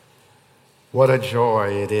What a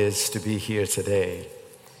joy it is to be here today.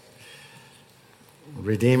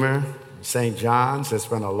 Redeemer, St. John's, it's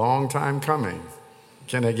been a long time coming.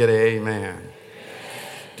 Can I get an amen? Amen?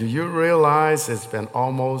 Do you realize it's been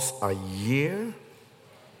almost a year?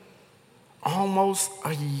 Almost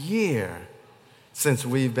a year since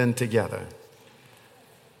we've been together.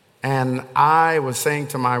 And I was saying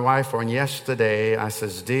to my wife on yesterday, I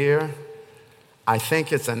says, dear, I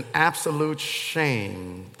think it's an absolute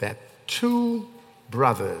shame that two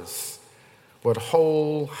brothers would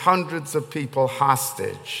hold hundreds of people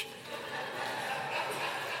hostage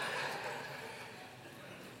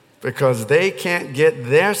because they can't get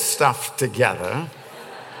their stuff together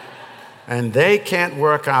and they can't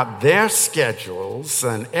work out their schedules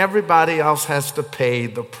and everybody else has to pay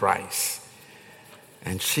the price.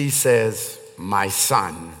 And she says, my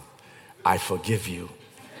son, I forgive you.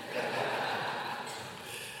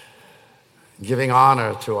 Giving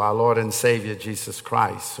honor to our Lord and Savior, Jesus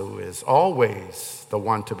Christ, who is always the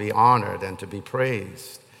one to be honored and to be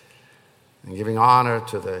praised. And giving honor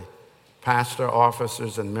to the pastor,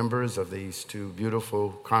 officers, and members of these two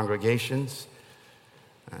beautiful congregations,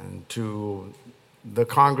 and to the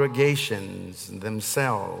congregations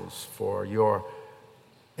themselves for your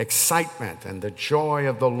excitement and the joy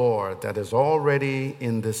of the Lord that is already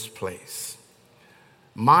in this place.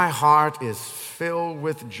 My heart is filled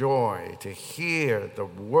with joy to hear the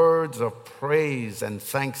words of praise and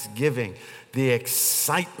thanksgiving, the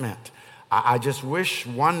excitement. I just wish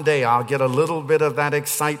one day I'll get a little bit of that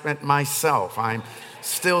excitement myself. I'm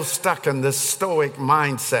still stuck in this stoic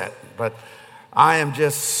mindset, but I am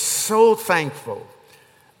just so thankful.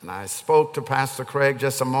 And I spoke to Pastor Craig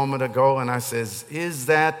just a moment ago, and I says, is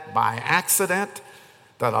that by accident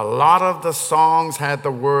that a lot of the songs had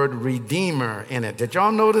the word Redeemer in it? Did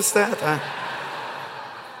y'all notice that?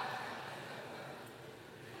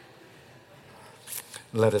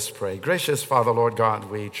 Let us pray. Gracious Father, Lord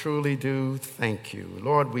God, we truly do thank you.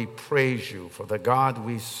 Lord, we praise you, for the God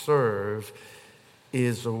we serve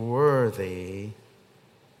is worthy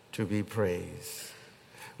to be praised.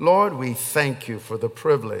 Lord, we thank you for the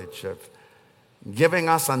privilege of giving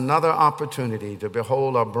us another opportunity to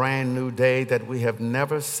behold a brand new day that we have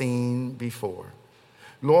never seen before.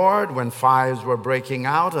 Lord, when fires were breaking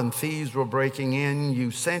out and thieves were breaking in, you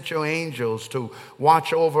sent your angels to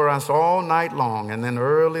watch over us all night long. And then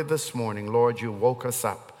early this morning, Lord, you woke us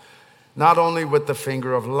up, not only with the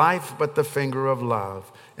finger of life, but the finger of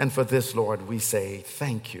love. And for this, Lord, we say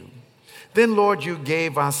thank you. Then, Lord, you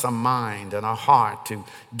gave us a mind and a heart to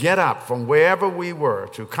get up from wherever we were,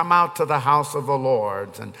 to come out to the house of the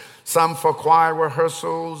Lord, and some for choir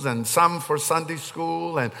rehearsals and some for Sunday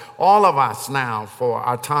school, and all of us now for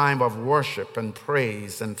our time of worship and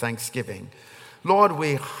praise and thanksgiving. Lord,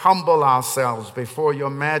 we humble ourselves before your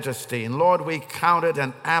majesty, and Lord, we count it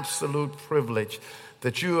an absolute privilege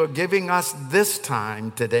that you are giving us this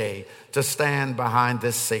time today to stand behind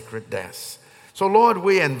this sacred desk. So, Lord,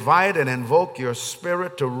 we invite and invoke your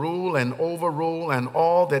Spirit to rule and overrule in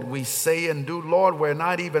all that we say and do. Lord, we're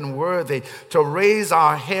not even worthy to raise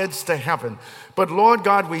our heads to heaven. But, Lord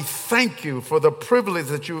God, we thank you for the privilege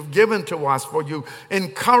that you've given to us, for you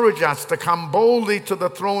encourage us to come boldly to the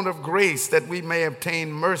throne of grace that we may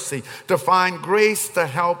obtain mercy, to find grace to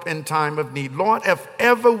help in time of need. Lord, if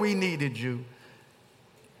ever we needed you,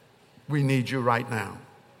 we need you right now.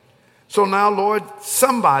 So now, Lord,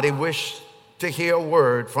 somebody wished to hear a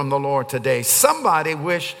word from the Lord today. Somebody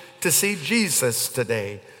wish to see Jesus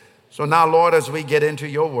today. So now, Lord, as we get into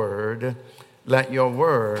your word, let your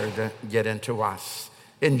word get into us.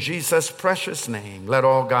 In Jesus' precious name, let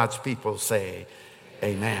all God's people say,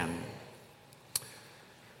 amen.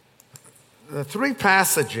 The three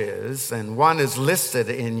passages, and one is listed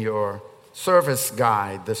in your service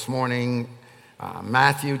guide this morning,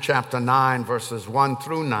 Matthew chapter 9, verses 1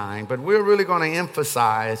 through 9. But we're really going to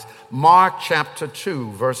emphasize Mark chapter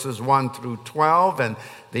 2, verses 1 through 12. And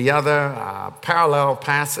the other parallel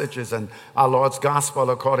passage is in our Lord's Gospel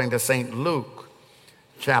according to St. Luke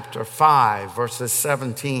chapter 5, verses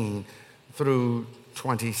 17 through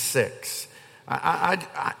 26.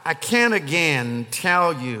 I can't again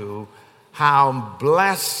tell you how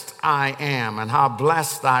blessed I am and how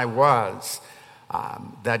blessed I was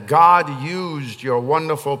that God used your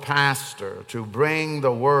wonderful pastor to bring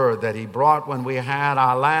the word that he brought when we had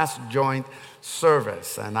our last joint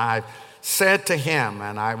service. And I said to him,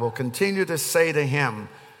 and I will continue to say to him,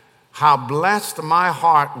 how blessed my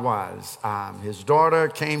heart was. His daughter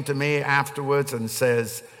came to me afterwards and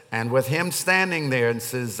says, and with him standing there, and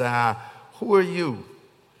says, who are you?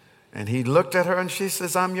 And he looked at her and she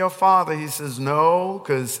says, I'm your father. He says, no,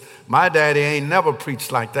 because my daddy ain't never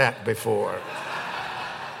preached like that before.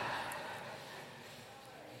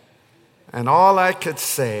 And all I could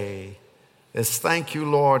say is thank you,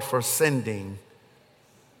 Lord, for sending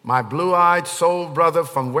my blue-eyed soul brother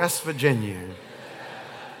from West Virginia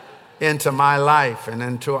into my life and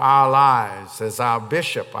into our lives as our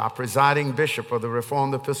bishop, our presiding bishop of the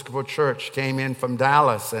Reformed Episcopal Church came in from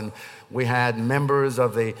Dallas, and we had members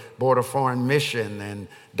of the Board of Foreign Mission and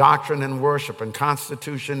Doctrine and Worship and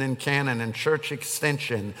Constitution and Canon and Church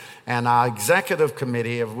Extension and our executive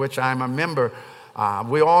committee, of which I'm a member.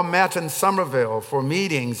 We all met in Somerville for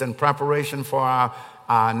meetings in preparation for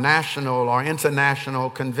our national or international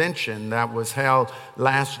convention that was held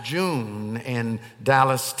last June in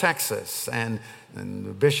Dallas, Texas. And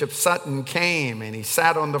Bishop Sutton came and he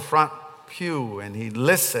sat on the front pew and he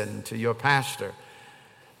listened to your pastor.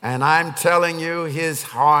 And I'm telling you, his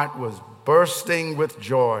heart was bursting with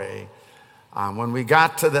joy. When we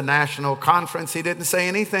got to the national conference, he didn't say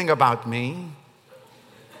anything about me.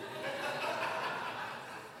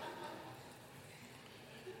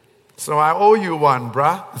 So I owe you one,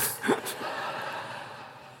 bruh.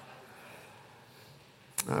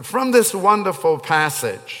 From this wonderful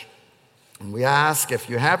passage, we ask if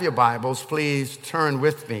you have your Bibles, please turn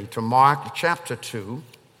with me to Mark chapter 2,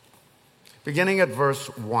 beginning at verse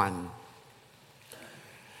 1.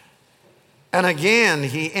 And again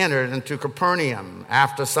he entered into Capernaum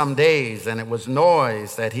after some days, and it was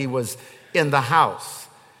noised that he was in the house.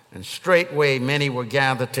 And straightway many were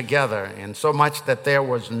gathered together, insomuch that there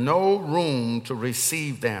was no room to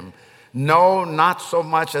receive them, no, not so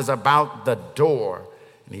much as about the door.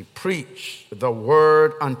 And he preached the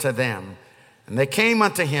word unto them. And they came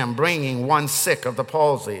unto him, bringing one sick of the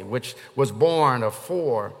palsy, which was borne of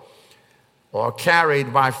 4, or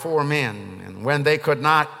carried by 4 men. And when they could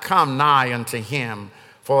not come nigh unto him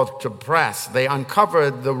for to press, they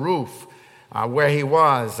uncovered the roof where he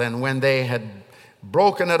was. And when they had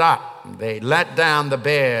broken it up, they let down the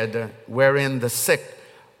bed wherein the sick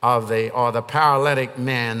of the paralytic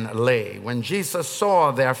man lay. When Jesus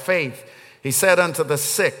saw their faith, he said unto the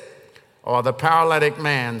sick or the paralytic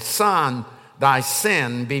man, Son, thy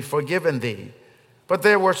sin be forgiven thee. But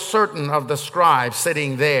there were certain of the scribes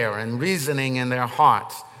sitting there and reasoning in their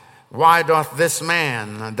hearts, Why doth this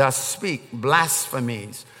man thus speak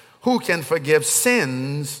blasphemies? Who can forgive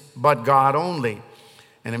sins but God only?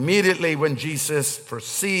 And immediately when Jesus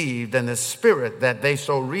perceived in his spirit that they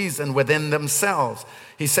so reasoned within themselves,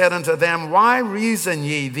 he said unto them, Why reason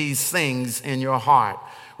ye these things in your heart?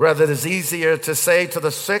 Whether it is easier to say to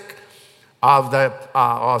the sick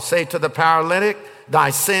or say to the paralytic,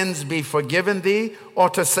 Thy sins be forgiven thee, or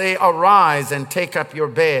to say, Arise and take up your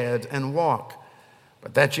bed and walk.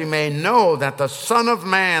 But that ye may know that the Son of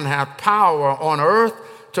Man hath power on earth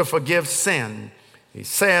to forgive sin, he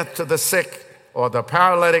saith to the sick or the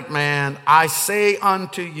paralytic man, I say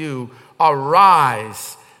unto you,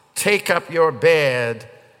 arise, take up your bed,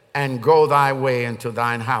 and go thy way into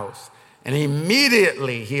thine house. And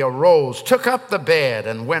immediately he arose, took up the bed,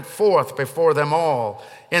 and went forth before them all,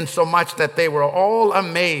 insomuch that they were all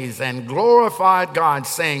amazed and glorified God,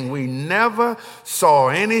 saying, We never saw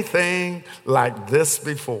anything like this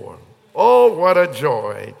before. Oh, what a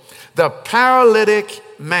joy. The paralytic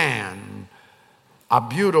man, a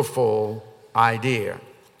beautiful idea.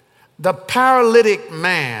 The paralytic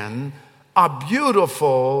man, a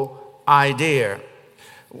beautiful idea.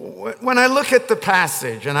 When I look at the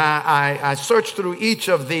passage and I search through each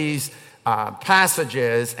of these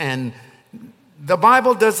passages, and the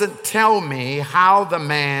Bible doesn't tell me how the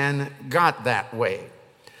man got that way.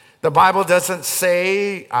 The Bible doesn't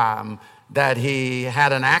say that he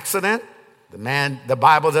had an accident. The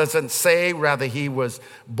Bible doesn't say whether he was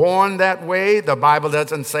born that way. The Bible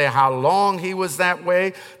doesn't say how long he was that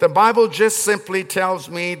way. The Bible just simply tells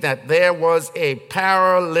me that there was a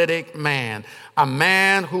paralytic man, a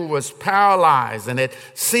man who was paralyzed, and it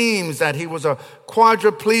seems that he was a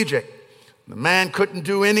quadriplegic. The man couldn't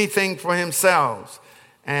do anything for himself.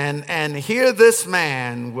 And here this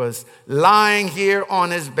man was lying here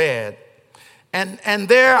on his bed. And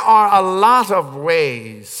there are a lot of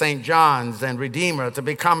ways, St. John's and Redeemer, to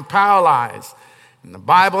become paralyzed. And the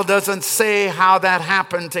Bible doesn't say how that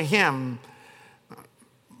happened to him.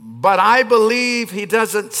 But I believe he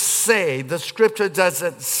doesn't say, the scripture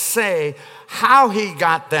doesn't say how he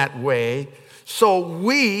got that way, so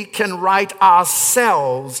we can write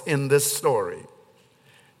ourselves in this story.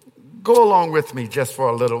 Go along with me just for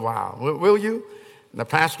a little while, will you? The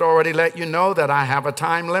pastor already let you know that I have a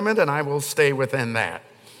time limit, and I will stay within that.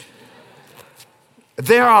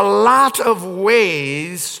 There are a lot of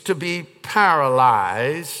ways to be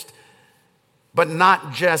paralyzed, but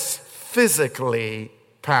not just physically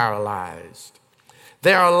paralyzed.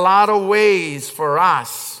 There are a lot of ways for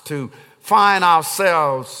us to find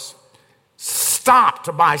ourselves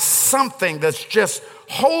stopped by something that's just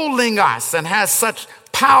holding us and has such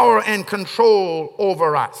power and control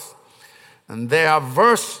over us. And there are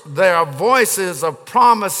voices of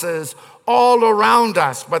promises all around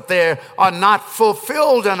us, but they are not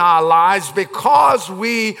fulfilled in our lives because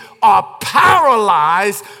we are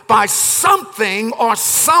paralyzed by something or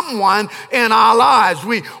someone in our lives.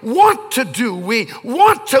 We want to do, we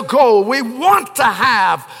want to go, we want to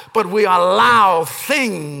have, but we allow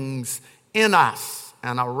things in us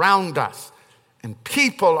and around us and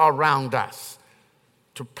people around us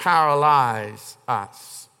to paralyze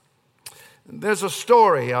us. There's a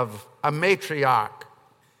story of a matriarch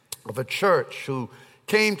of a church who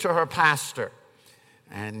came to her pastor,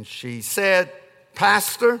 and she said,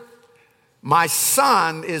 "Pastor, my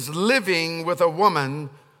son is living with a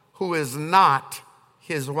woman who is not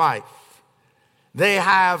his wife. They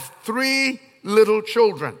have 3 little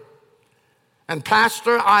children. And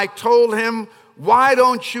Pastor, I told him, why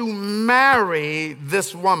don't you marry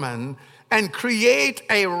this woman and create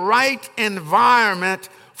a right environment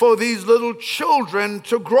for these little children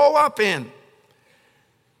to grow up in?"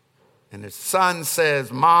 And his son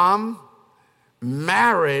says, "Mom,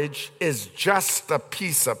 marriage is just a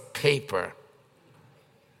piece of paper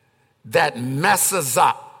that messes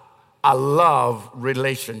up a love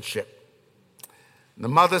relationship." The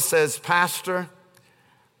mother says, "Pastor,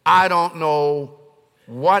 I don't know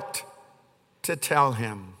what to tell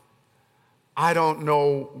him. I don't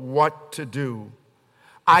know what to do.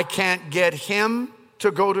 I can't get him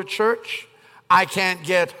to go to church. I can't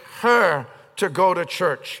get her to go to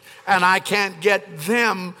church. And I can't get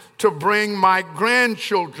them to bring my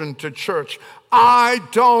grandchildren to church. I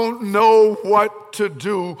don't know what to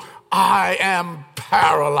do. I am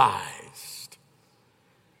paralyzed."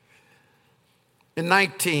 In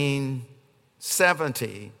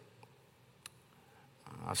 1970,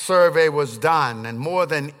 a survey was done, and more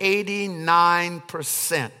than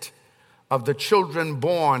 89% of the children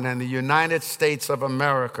born in the United States of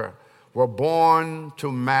America were born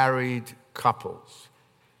to married couples.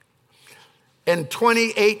 In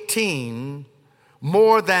 2018,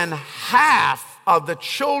 more than half of the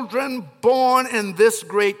children born in this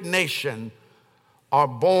great nation are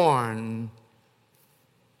born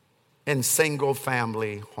in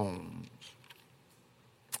single-family homes.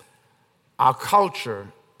 Our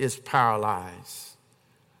culture is paralyzed.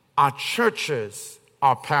 Our churches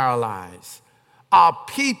are paralyzed. Our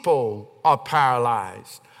people are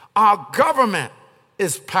paralyzed. Our government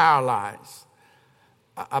is paralyzed.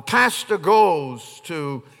 A pastor goes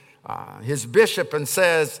to his bishop and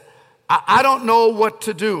says, I don't know what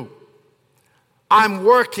to do. I'm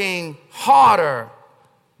working harder,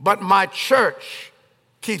 but my church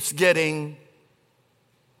keeps getting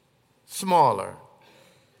smaller.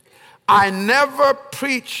 I never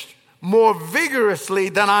preached more vigorously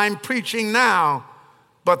than I'm preaching now,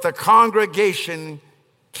 but the congregation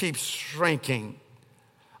keeps shrinking.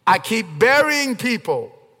 I keep burying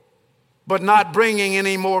people, but not bringing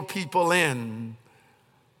any more people in.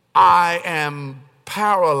 I am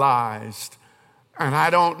paralyzed, and I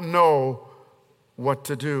don't know what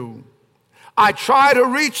to do. I try to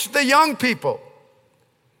reach the young people,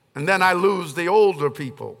 and then I lose the older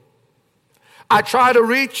people. I try to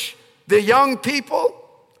reach the young people,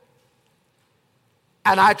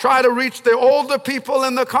 and I try to reach the older people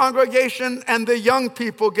in the congregation, and the young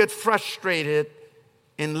people get frustrated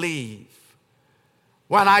and leave.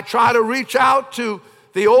 When I try to reach out to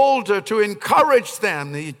the older to encourage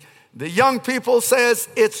them, the young people says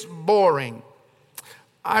it's boring.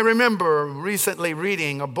 I remember recently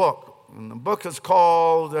reading a book, and the book is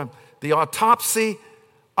called The Autopsy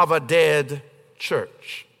of a Dead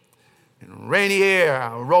Church. And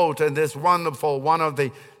Rainier wrote in this wonderful one of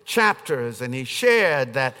the chapters, and he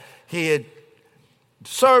shared that he had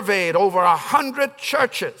surveyed over 100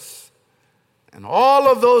 churches, and all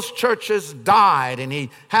of those churches died, and he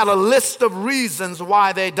had a list of reasons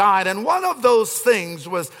why they died. And one of those things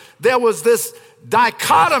was there was this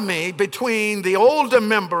dichotomy between the older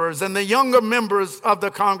members and the younger members of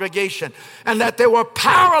the congregation, and that they were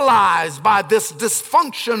paralyzed by this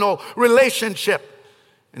dysfunctional relationship,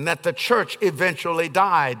 and that the church eventually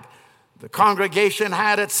died. The congregation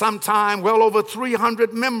had at some time well over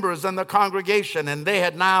 300 members in the congregation, and they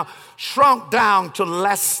had now shrunk down to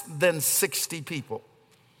less than 60 people.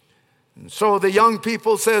 And so the young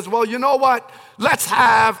people says, well, you know what? Let's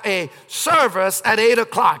have a service at 8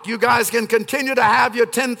 o'clock. You guys can continue to have your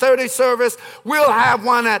 10:30 service. We'll have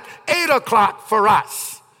one at 8 o'clock for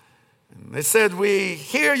us. And they said, we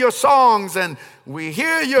hear your songs and we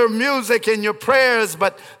hear your music and your prayers,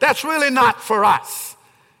 but that's really not for us.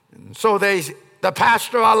 And so the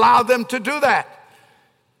pastor allowed them to do that.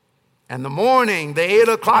 And the morning, the 8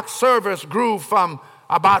 o'clock service grew from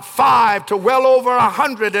about 5 to well over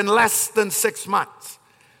 100 in less than 6 months.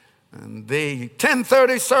 And the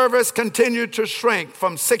 10:30 service continued to shrink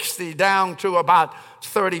from 60 down to about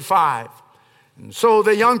 35. And so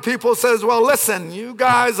the young people says, well, listen, you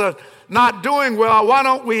guys are not doing well. Why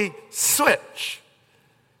don't we switch?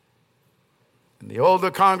 And the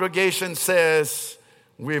older congregation says,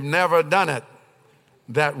 we've never done it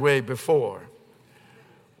that way before.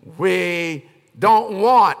 We don't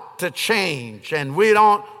want to change, and we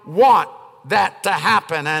don't want that to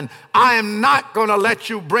happen. And I am not going to let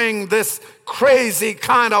you bring this crazy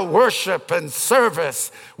kind of worship and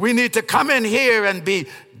service. We need to come in here and be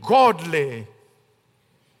godly,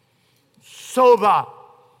 sober.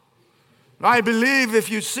 I believe if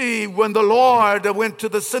you see when the Lord went to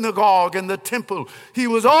the synagogue and the temple, he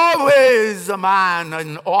was always a man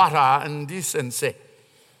in order and decency.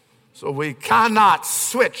 So we cannot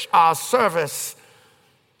switch our service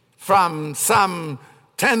from some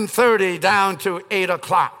 10:30 down to 8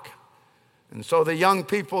 o'clock. And so the young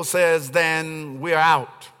people says, then we're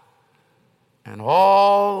out. And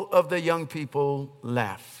all of the young people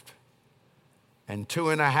left. And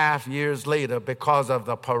 2.5 years later, because of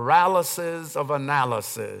the paralysis of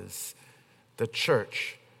analysis, the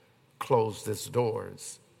church closed its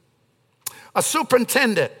doors. A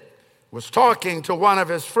superintendent was talking to one of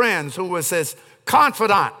his friends who was his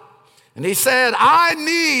confidant. And he said, I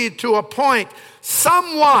need to appoint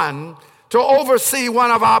someone to oversee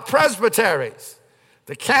one of our presbyteries.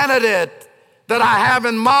 The candidate that I have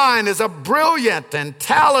in mind is a brilliant and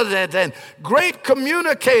talented and great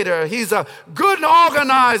communicator. He's a good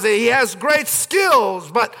organizer. He has great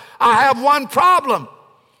skills, but I have one problem.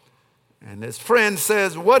 And his friend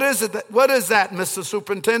says, what is that, Mr.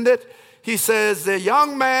 Superintendent? He says, the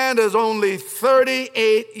young man is only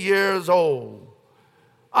 38 years old.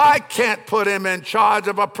 I can't put him in charge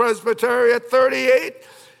of a presbytery at 38.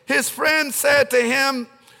 His friend said to him,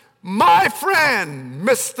 my friend,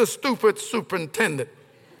 Mr. Stupid Superintendent.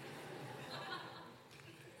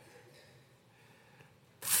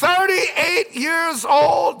 38 years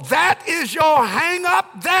old, that is your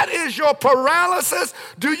hang-up, that is your paralysis.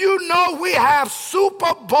 Do you know we have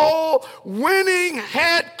Super Bowl winning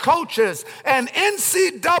head coaches and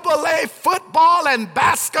NCAA football and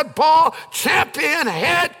basketball champion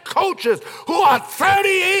head coaches who are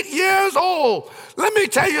 38 years old? Let me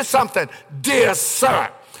tell you something, dear sir.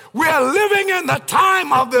 We are living in the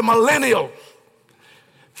time of the millennials.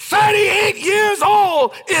 38 years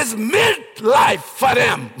old is midlife for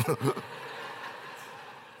them.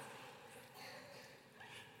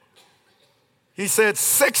 He said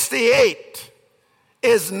 68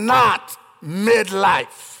 is not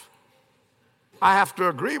midlife. I have to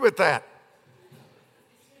agree with that.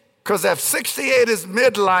 Because if 68 is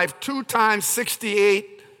midlife, 2 times 68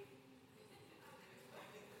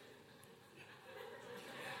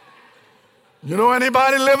 You know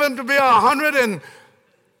anybody living to be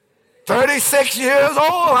 136 years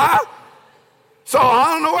old, huh? So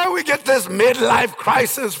I don't know where we get this midlife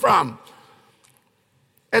crisis from.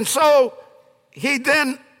 And so he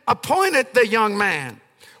then appointed the young man.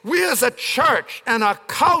 We as a church and a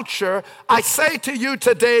culture, I say to you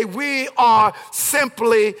today, we are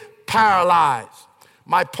simply paralyzed.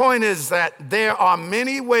 My point is that there are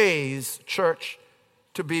many ways, church,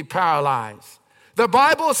 to be paralyzed. The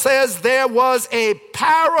Bible says there was a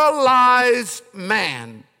paralyzed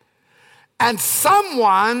man, and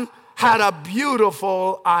someone had a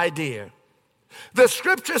beautiful idea. The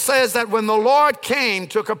scripture says that when the Lord came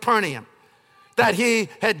to Capernaum, that he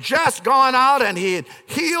had just gone out and he had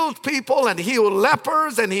healed people and healed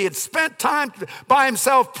lepers, and he had spent time by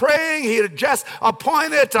himself praying. He had just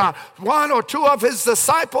appointed 1 or 2 of his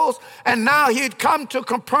disciples, and now he had come to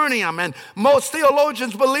Capernaum. And most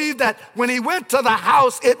theologians believe that when he went to the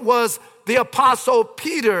house, it was the Apostle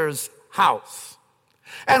Peter's house.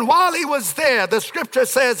 And while he was there, the scripture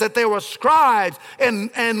says that there were scribes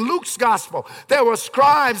in Luke's gospel. There were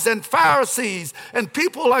scribes and Pharisees and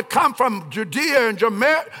people who had come from Judea and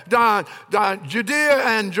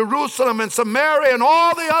Jerusalem and Samaria and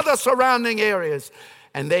all the other surrounding areas.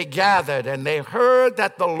 And they gathered and they heard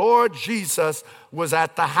that the Lord Jesus was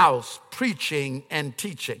at the house preaching and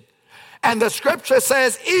teaching. And the scripture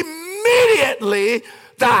says immediately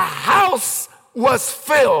The house was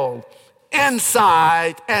filled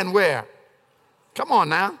inside and where? Come on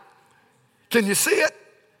now. Can you see it?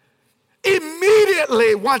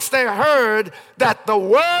 Immediately, once they heard that the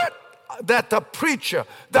word that the preacher,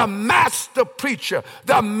 the master preacher,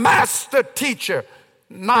 the master teacher,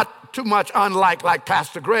 not too much unlike like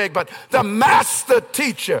Pastor Greg, but the master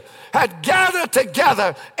teacher had gathered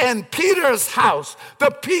together in Peter's house.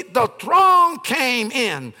 The throng came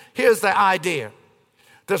in. Here's the idea.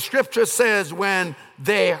 The scripture says when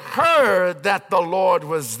they heard that the Lord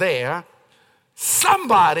was there,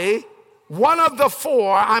 somebody, one of the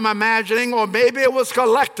four, I'm imagining, or maybe it was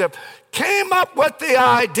collective, came up with the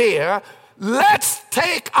idea, let's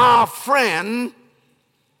take our friend,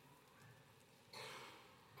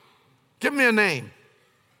 give me a name.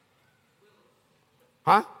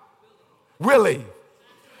 Huh? Willie.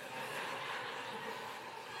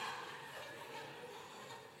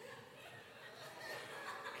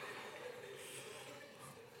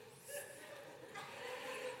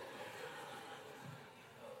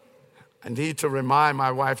 I need to remind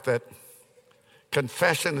my wife that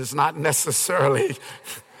confession is not necessarily,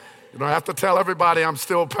 you don't have to tell everybody I'm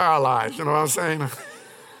still paralyzed, you know what I'm saying?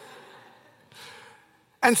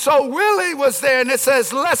 And so Willie was there, and it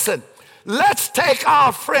says, listen, let's take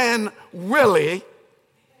our friend Willie.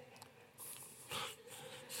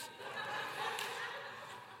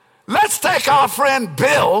 Let's take our friend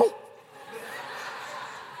Bill.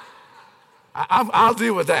 I'll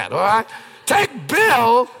deal with that, all right? Take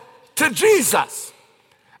Bill to Jesus.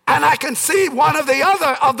 And I can see one of the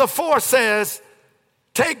other of the four says,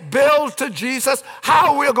 take Bill to Jesus.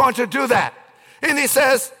 How are we going to do that? And he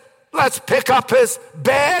says, let's pick up his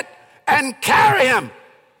bed and carry him.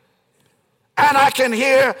 And I can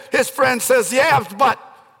hear his friend says, yeah, but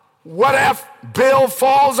what if Bill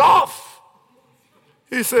falls off?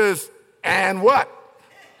 He says, and what?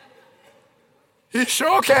 He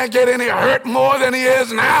sure can't get any hurt more than he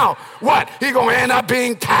is now. What? He gonna end up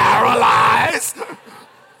being paralyzed?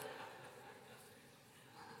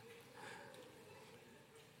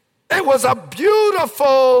 It was a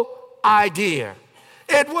beautiful idea.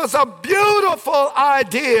 It was a beautiful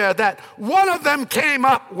idea that one of them came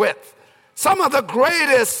up with. Some of the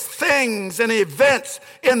greatest things and events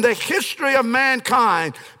in the history of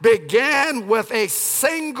mankind began with a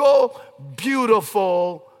single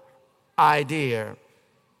beautiful idea.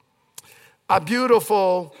 A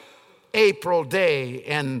beautiful April day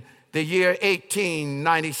in the year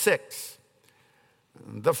 1896.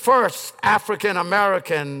 The first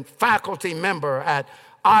African-American faculty member at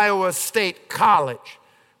Iowa State College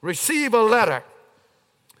received a letter.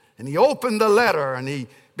 And he opened the letter and he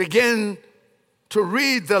began to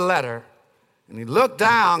read the letter. And he looked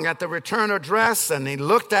down at the return address and he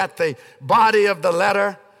looked at the body of the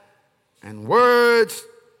letter and words,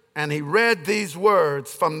 and he read these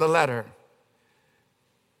words from the letter.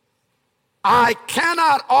 I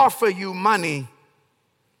cannot offer you money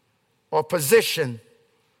or position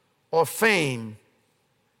or fame,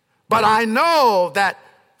 but I know that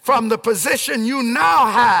from the position you now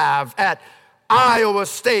have at Iowa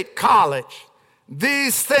State College,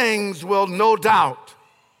 these things will no doubt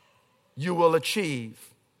you will achieve.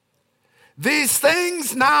 These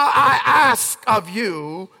things now I ask of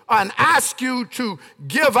you and ask you to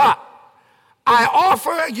give up. I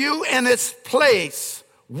offer you in its place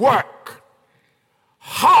work,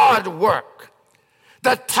 hard work,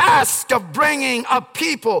 the task of bringing a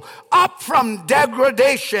people up from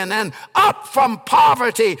degradation and up from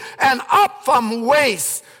poverty and up from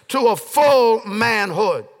waste to a full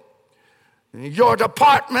manhood. Your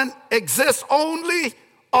department exists only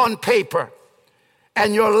on paper,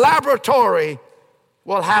 and your laboratory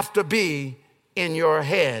will have to be in your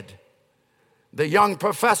head. The young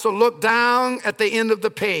professor looked down at the end of the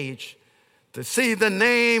page to see the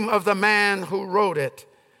name of the man who wrote it,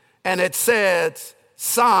 and it said,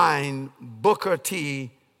 signed Booker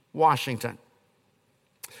T. Washington.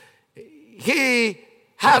 He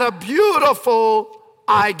had a beautiful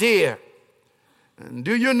idea. And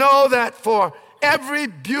do you know that for every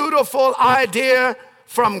beautiful idea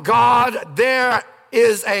from God, there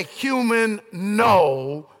is a human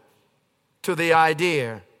no to the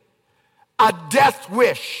idea? A death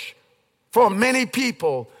wish for many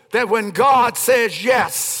people that when God says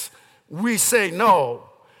yes, we say no.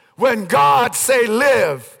 When God say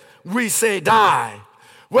live, we say die.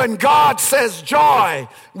 When God says joy,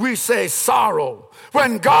 we say sorrow.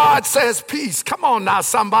 When God says peace, come on now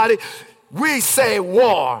somebody, we say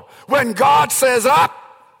war. When God says up,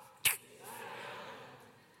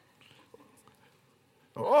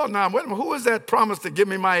 oh, now, wait a minute. Who is that promised to give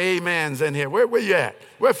me my amens in here? Where you at?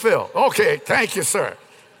 Where Phil? Okay, thank you, sir.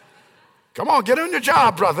 Come on, get on your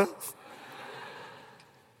job, brother.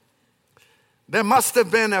 There must have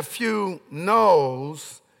been a few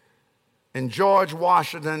no's in George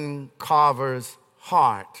Washington Carver's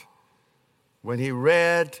heart when he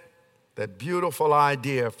read that beautiful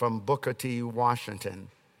idea from Booker T. Washington.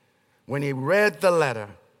 When he read the letter,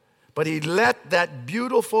 but he let that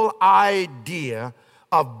beautiful idea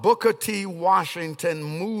of Booker T. Washington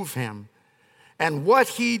move him. And what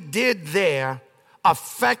he did there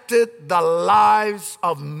affected the lives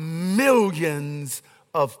of millions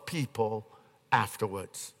of people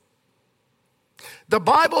afterwards. The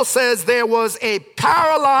Bible says there was a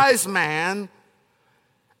paralyzed man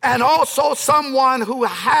and also someone who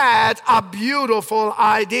had a beautiful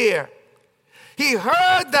idea. He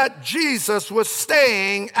heard that Jesus was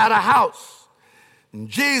staying at a house. And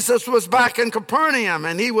Jesus was back in Capernaum,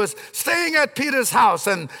 and he was staying at Peter's house.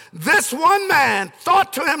 And this one man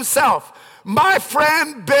thought to himself, my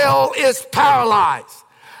friend Bill is paralyzed.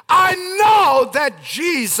 I know that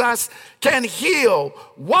Jesus can heal.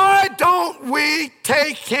 Why don't we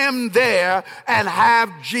take him there and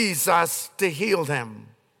have Jesus to heal him?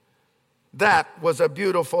 That was a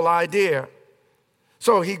beautiful idea.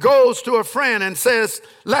 So he goes to a friend and says,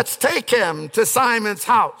 let's take him to Simon's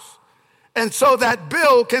house, and so that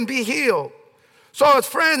Bill can be healed. So his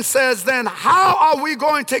friend says, then how are we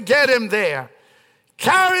going to get him there?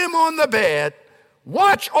 Carry him on the bed,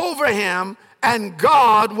 watch over him, and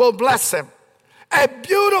God will bless him. A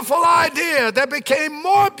beautiful idea that became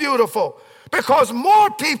more beautiful because more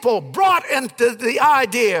people brought into the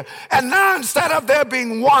idea. And now instead of there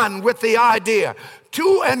being one with the idea,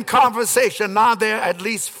 two in conversation, now there are at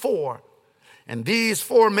least four. And these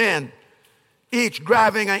four men, each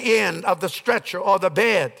grabbing an end of the stretcher or the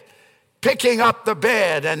bed, picking up the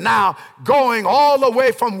bed, and now going all the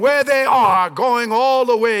way from where they are, going all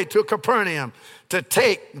the way to Capernaum to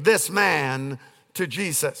take this man to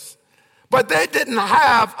Jesus. But they didn't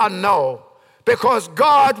have a no, because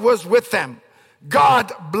God was with them.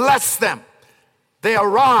 God blessed them. They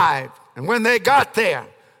arrived, and when they got there,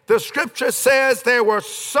 the scripture says there were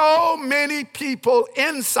so many people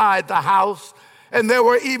inside the house, and there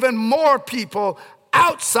were even more people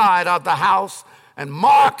outside of the house. And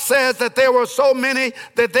Mark says that there were so many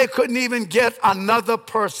that they couldn't even get another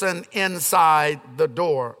person inside the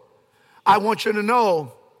door. I want you to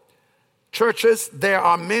know, churches, there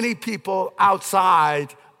are many people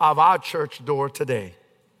outside of our church door today.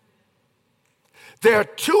 There are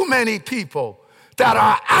too many people that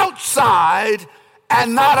are outside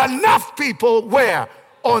and not enough people where?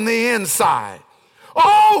 On the inside.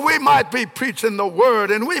 Oh, we might be preaching the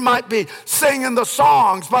word and we might be singing the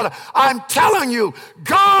songs, but I'm telling you,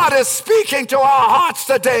 God is speaking to our hearts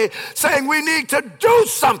today saying we need to do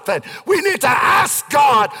something. We need to ask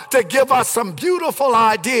God to give us some beautiful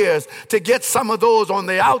ideas to get some of those on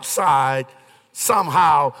the outside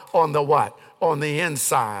somehow on the what? On the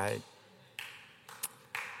inside.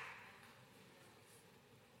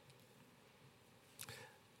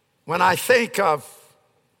 When I think of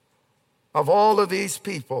all of these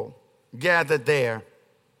people gathered there,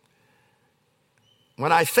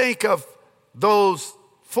 when I think of those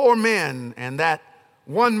four men and that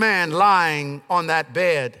one man lying on that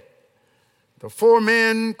bed, the four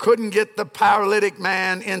men couldn't get the paralytic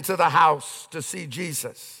man into the house to see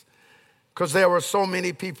Jesus because there were so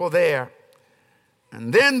many people there.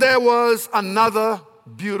 And then there was another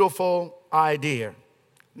beautiful idea.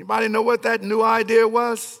 Anybody know what that new idea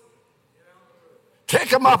was?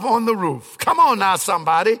 Take him up on the roof. Come on now,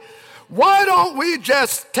 somebody. Why don't we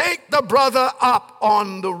just take the brother up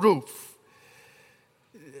on the roof?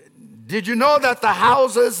 Did you know that the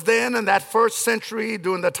houses then in that first century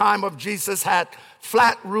during the time of Jesus had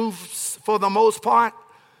flat roofs for the most part?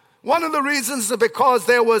 One of the reasons is because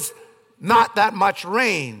there was not that much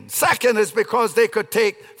rain. Second is because they could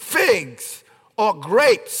take figs or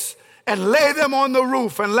grapes and lay them on the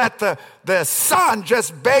roof and let the sun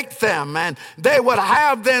just bake them, and they would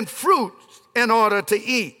have then fruit in order to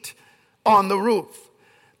eat on the roof.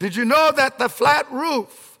 Did you know that the flat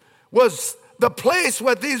roof was the place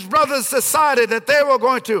where these brothers decided that they were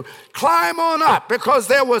going to climb on up because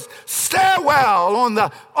there was stairwell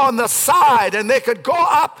on the side, and they could go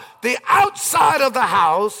up the outside of the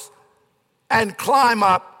house and climb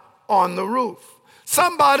up on the roof?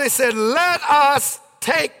 Somebody said, let us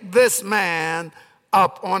take this man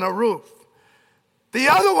up on a roof. The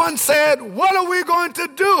other one said, what are we going to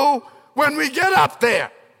do when we get up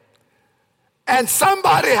there? And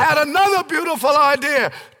somebody had another beautiful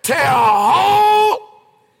idea. Tear a hole.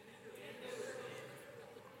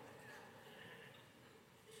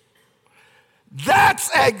 That's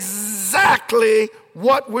exactly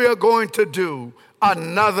what we're going to do.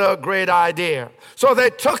 Another great idea. So they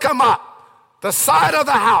took him up the side of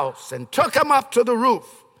the house and took him up to the roof.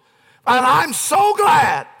 And I'm so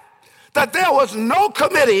glad that there was no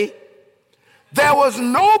committee, there was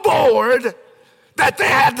no board, that they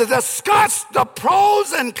had to discuss the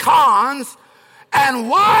pros and cons and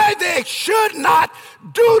why they should not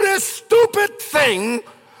do this stupid thing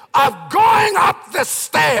of going up the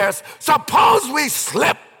stairs. Suppose we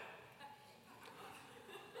slip.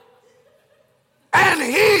 And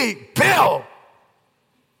he, Bill,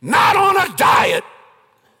 not on a diet,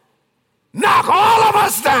 knock all of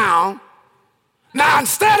us down. Now,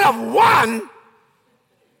 instead of one,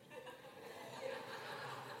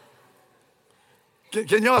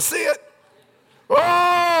 can y'all see it?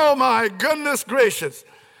 Oh, my goodness gracious.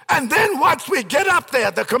 And then once we get up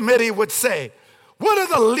there, the committee would say, what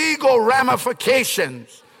are the legal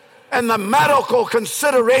ramifications and the medical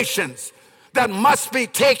considerations that must be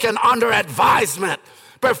taken under advisement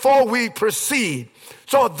before we proceed?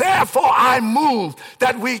 So therefore I move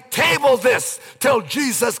that we table this till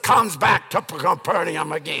Jesus comes back to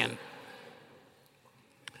Capernaum again.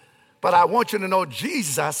 But I want you to know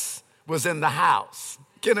Jesus was in the house.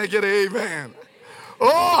 Can I get an amen? Oh,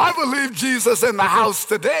 I believe Jesus in the house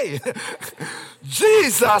today.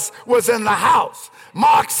 Jesus was in the house.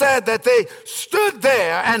 Mark said that they stood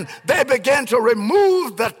there and they began to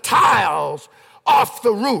remove the tiles off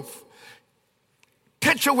the roof.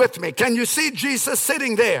 Picture with me. Can you see Jesus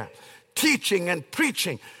sitting there teaching and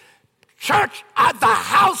preaching? Church, the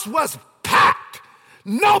house was packed.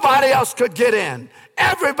 Nobody else could get in.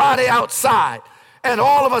 Everybody outside. And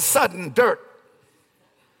all of a sudden, dirt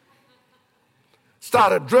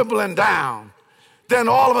started dribbling down. Then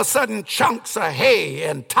all of a sudden, chunks of hay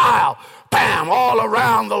and tile, bam, all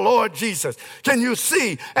around the Lord Jesus. Can you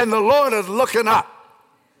see? And the Lord is looking up.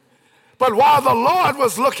 But while the Lord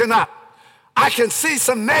was looking up, I can see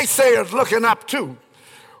some naysayers looking up too.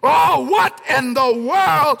 Oh, what in the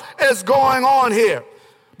world is going on here?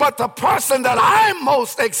 But the person that I'm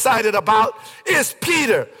most excited about is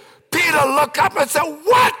Peter. Peter looked up and said,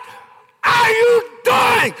 what are you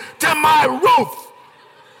doing to my roof?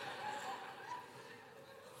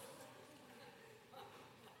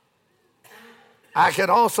 I can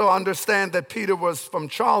also understand that Peter was from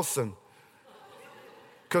Charleston,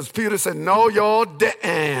 because Peter said, no, y'all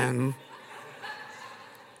didn't.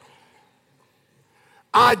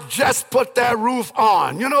 I just put that roof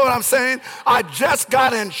on. You know what I'm saying? I just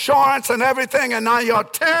got insurance and everything, and now you're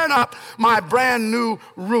tearing up my brand new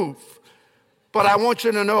roof. But I want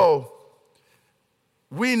you to know,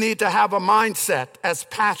 we need to have a mindset as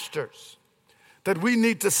pastors that we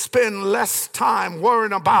need to spend less time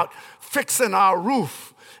worrying about fixing our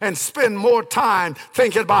roof and spend more time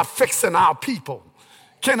thinking about fixing our people.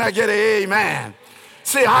 Can I get an amen?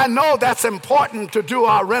 See, I know that's important to do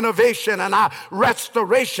our renovation and our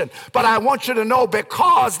restoration, but I want you to know,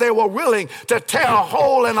 because they were willing to tear a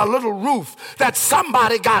hole in a little roof, that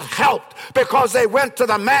somebody got helped because they went to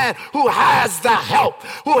the man who has the help,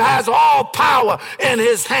 who has all power in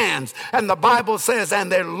his hands. And the Bible says,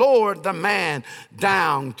 and they lowered the man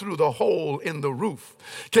down through the hole in the roof.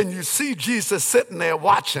 Can you see Jesus sitting there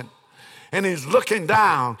watching? And he's looking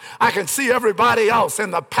down. I can see everybody else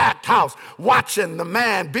in the packed house watching the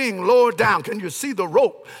man being lowered down. Can you see the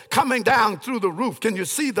rope coming down through the roof? Can you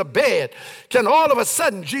see the bed? Can all of a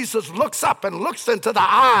sudden Jesus looks up and looks into the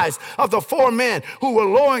eyes of the four men who were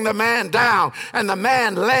lowering the man down, and the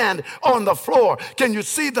man landed on the floor. Can you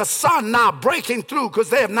see the sun now breaking through because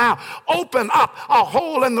they have now opened up a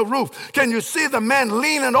hole in the roof? Can you see the men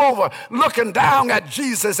leaning over, looking down at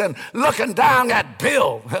Jesus and looking down at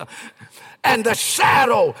Bill? And the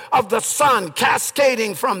shadow of the sun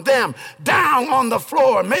cascading from them down on the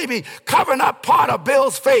floor, maybe covering up part of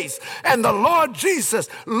Bill's face. And the Lord Jesus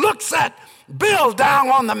looks at Bill down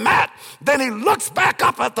on the mat. Then he looks back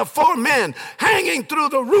up at the four men hanging through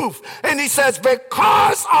the roof. And he says,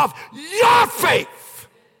 because of your faith,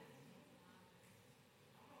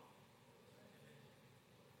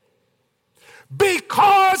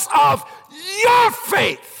 because of your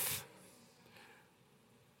faith,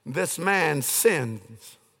 this man's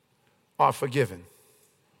sins are forgiven.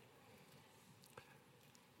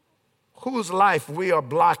 Whose life we are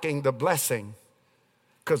blocking the blessing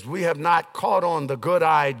because we have not caught on the good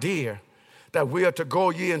idea that we are to go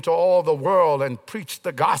ye into all the world and preach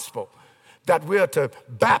the gospel. that we are to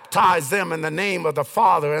baptize them in the name of the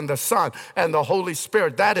Father and the Son and the Holy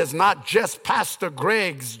Spirit. That is not just Pastor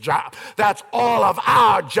Greg's job. That's all of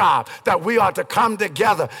our job, that we are to come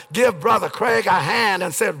together, give Brother Craig a hand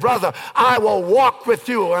and say, brother, I will walk with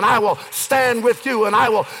you and I will stand with you and I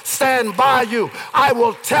will stand by you. I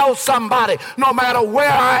will tell somebody, no matter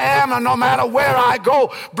where I am and no matter where I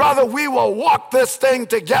go, brother, we will walk this thing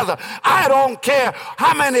together. I don't care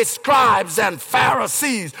how many scribes and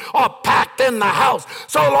Pharisees are packed in the house.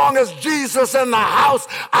 So long as Jesus in the house,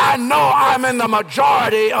 I know I'm in the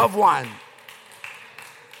majority of one.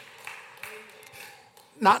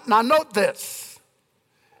 Now note this.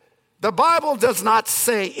 The Bible does not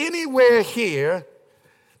say anywhere here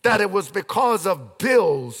that it was because of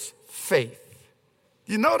Bill's faith.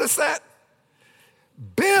 You notice that?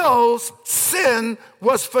 Bill's sin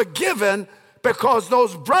was forgiven because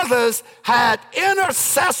those brothers had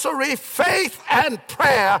intercessory faith and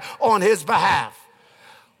prayer on his behalf.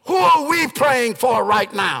 Who are we praying for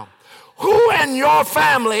right now? Who in your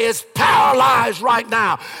family is paralyzed right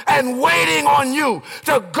now and waiting on you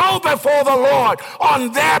to go before the Lord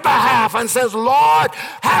on their behalf and says, Lord,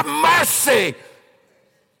 have mercy.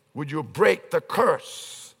 Would you break the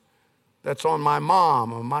curse that's on my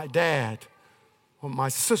mom or my dad or my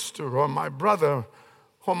sister or my brother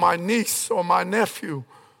or my niece or my nephew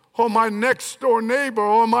or my next door neighbor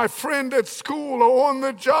or my friend at school or on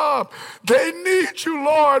the job? They need you,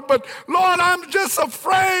 Lord, but Lord, I'm just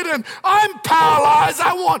afraid and I'm paralyzed.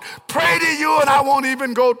 I won't pray to you and I won't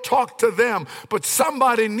even go talk to them. But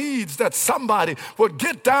somebody needs that somebody would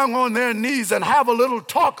get down on their knees and have a little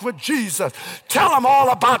talk with Jesus. Tell him all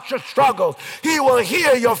about your struggles. He will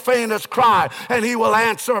hear your faintest cry and he will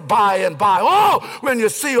answer by and by. Oh, when you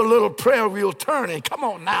see a little prayer wheel turning, come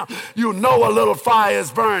on now, you know a little fire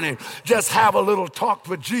is burning. Just have a little talk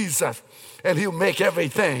with Jesus and he'll make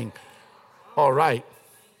everything all right.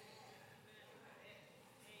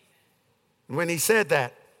 When he said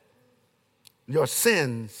that, your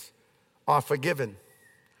sins are forgiven.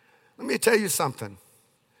 Let me tell you something.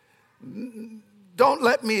 Don't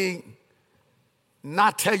let me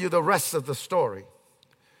not tell you the rest of the story.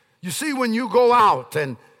 You see, when you go out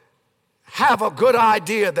and have a good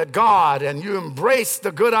idea that God, and you embrace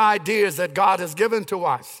the good ideas that God has given to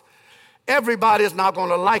us, everybody is not going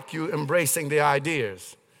to like you embracing the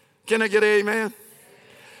ideas. Can I get an amen?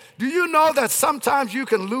 Do you know that sometimes you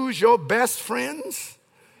can lose your best friends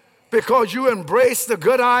because you embrace the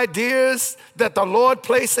good ideas that the Lord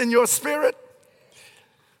placed in your spirit?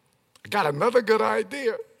 I got another good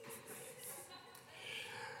idea.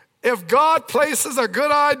 If God places a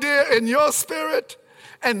good idea in your spirit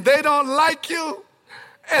and they don't like you,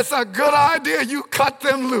 it's a good idea you cut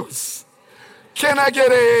them loose. Can I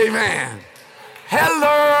get an amen?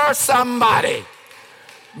 Hello, somebody.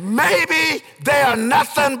 Maybe they are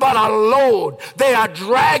nothing but a load. They are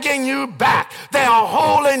dragging you back. They are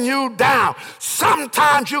holding you down.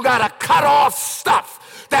 Sometimes you got to cut off stuff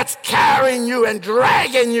that's carrying you and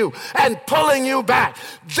dragging you and pulling you back.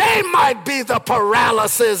 They might be the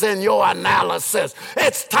paralysis in your analysis.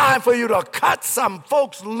 It's time for you to cut some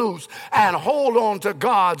folks loose and hold on to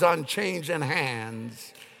God's unchanging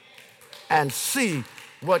hands and see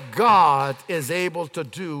what God is able to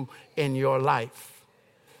do in your life.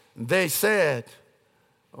 They said,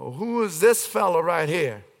 oh, who is this fellow right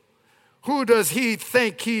here? Who does he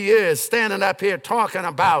think he is standing up here talking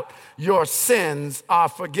about your sins are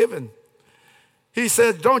forgiven? He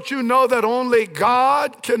said, don't you know that only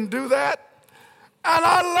God can do that? And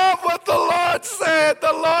I love what the Lord said.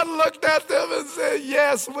 The Lord looked at them and said,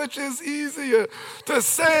 yes, which is easier, to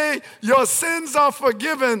say your sins are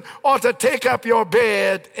forgiven or to take up your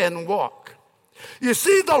bed and walk? You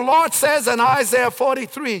see, the Lord says in Isaiah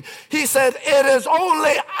 43, he said, it is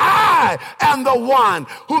only I am the one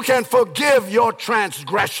who can forgive your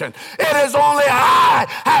transgression. It is only I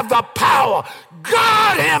have the power,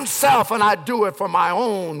 God himself, and I do it for my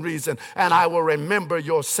own reason, and I will remember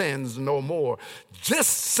your sins no more. This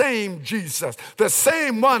same Jesus, the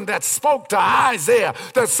same one that spoke to Isaiah,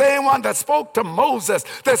 the same one that spoke to Moses,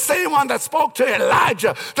 the same one that spoke to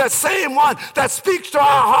Elijah, the same one that speaks to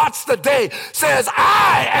our hearts today, says,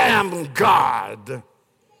 I am God.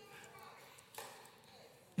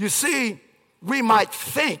 You see, we might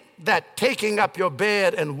think that taking up your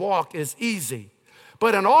bed and walk is easy.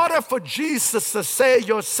 But in order for Jesus to say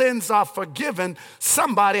your sins are forgiven,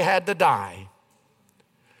 somebody had to die.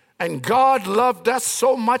 And God loved us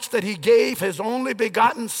so much that he gave his only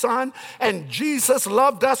begotten son. And Jesus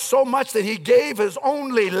loved us so much that he gave his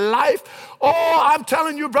only life. Oh, I'm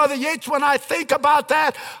telling you, Brother Yates, when I think about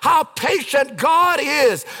that, how patient God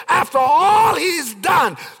is. After all he's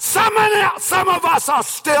done, some of us are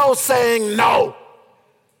still saying no.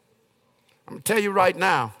 I'm going to tell you right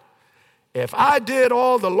now, if I did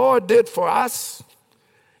all the Lord did for us,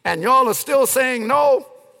 and y'all are still saying no,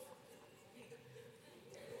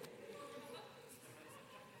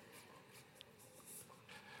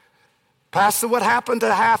 Pastor, what happened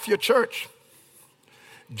to half your church?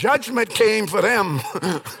 Judgment came for them.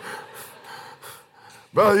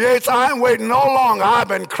 Brother Yates, I ain't waiting no longer. I've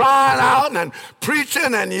been crying out and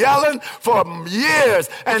preaching and yelling for years,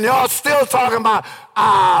 and y'all still talking about,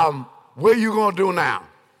 what are you going to do now?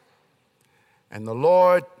 And the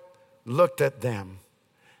Lord looked at them,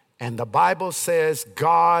 and the Bible says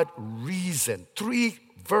God reasoned. 3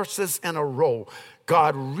 verses in a row.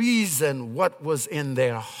 God reasoned what was in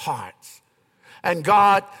their hearts. And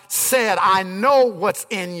God said, I know what's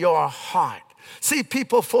in your heart. See,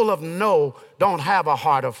 people full of no don't have a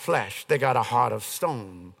heart of flesh. They got a heart of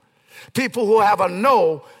stone. People who have a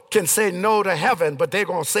no can say no to heaven, but they're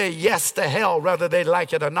going to say yes to hell whether they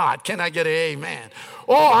like it or not. Can I get an amen?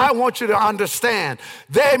 Oh, I want you to understand,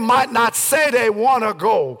 they might not say they want to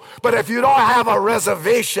go, but if you don't have a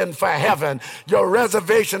reservation for heaven, your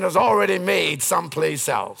reservation is already made someplace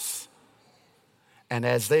else. And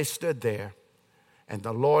as they stood there, and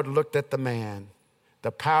the Lord looked at the man,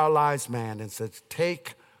 the paralyzed man, and said,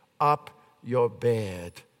 take up your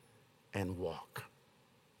bed and walk.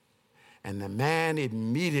 And the man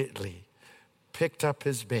immediately picked up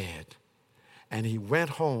his bed and he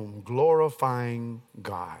went home glorifying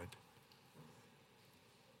God.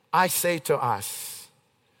 I say to us,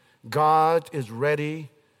 God is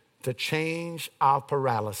ready to change our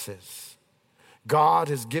paralysis. God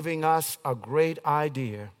is giving us a great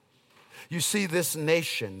idea. You see, this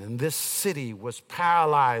nation and this city was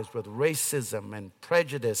paralyzed with racism and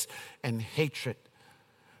prejudice and hatred.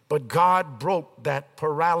 But God broke that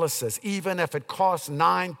paralysis, even if it cost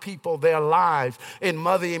 9 people their lives in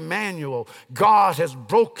Mother Emanuel. God has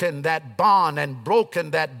broken that bond and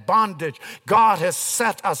broken that bondage. God has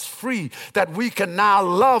set us free that we can now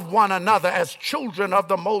love one another as children of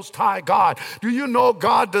the Most High God. Do you know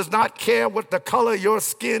God does not care what the color of your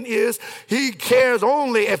skin is? He cares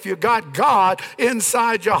only if you got God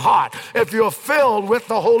inside your heart, if you're filled with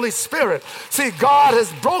the Holy Spirit. See, God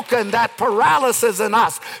has broken that paralysis in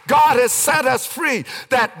us. God has set us free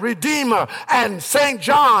that Redeemer and St.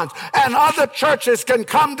 John's and other churches can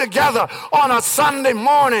come together on a Sunday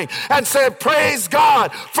morning and say, praise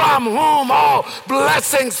God, from whom all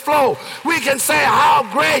blessings flow. We can say, how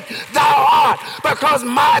great thou art, because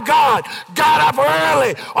my God got up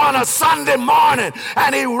early on a Sunday morning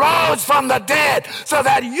and he rose from the dead so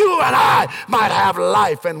that you and I might have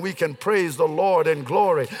life and we can praise the Lord in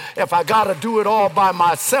glory. If I got to do it all by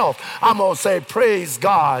myself, I'm going to say, praise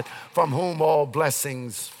God, from whom all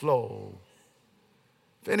blessings flow.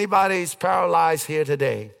 If anybody's paralyzed here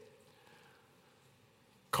today,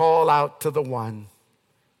 call out to the one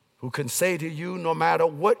who can say to you, no matter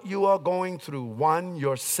what you are going through, 1,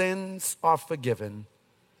 your sins are forgiven,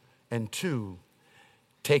 and 2,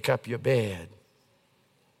 take up your bed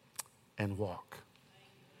and walk.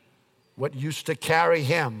 What used to carry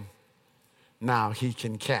him, now he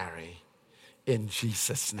can carry in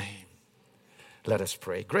Jesus' name. Let us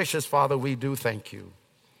pray. Gracious Father, we do thank you.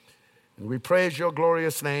 And we praise your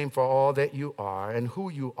glorious name for all that you are and who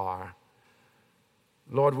you are.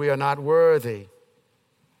 Lord, we are not worthy,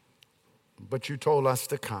 but you told us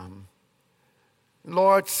to come.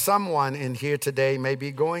 Lord, someone in here today may be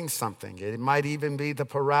going something. It might even be the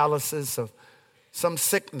paralysis of some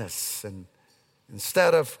sickness. And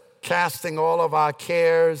instead of casting all of our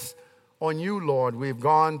cares on you, Lord, we've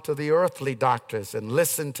gone to the earthly doctors and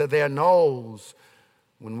listened to their no's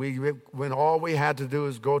when all we had to do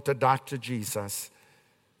is go to Dr. Jesus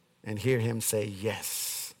and hear him say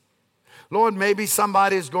yes. Lord, maybe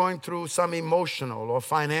somebody is going through some emotional or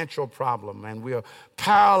financial problem and we are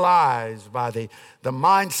paralyzed by the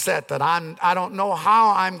mindset that I don't know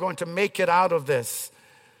how I'm going to make it out of this.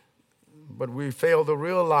 But we fail to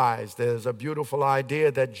realize there's a beautiful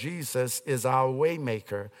idea that Jesus is our way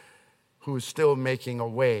maker, who is still making a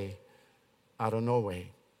way out of no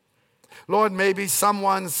way. Lord, maybe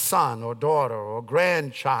someone's son or daughter or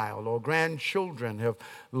grandchild or grandchildren have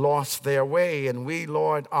lost their way, and we,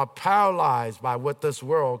 Lord, are paralyzed by what this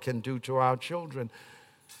world can do to our children.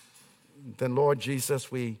 Then, Lord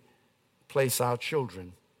Jesus, we place our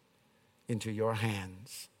children into your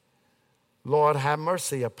hands. Lord, have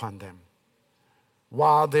mercy upon them.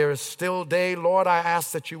 While there is still day, Lord, I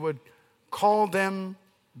ask that you would call them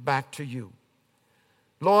back to you.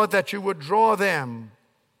 Lord, that you would draw them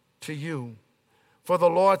to you. For the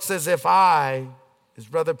Lord says, if I, as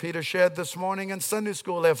Brother Peter shared this morning in Sunday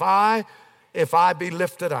school, if I be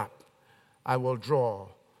lifted up, I will draw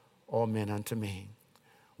all men unto me.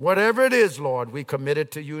 Whatever it is, Lord, we commit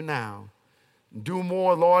it to you now. Do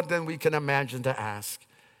more, Lord, than we can imagine to ask.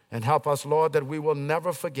 And help us, Lord, that we will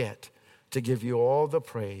never forget to give you all the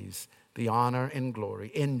praise, the honor, and glory.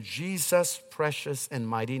 In Jesus' precious and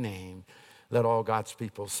mighty name, let all God's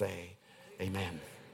people say, amen.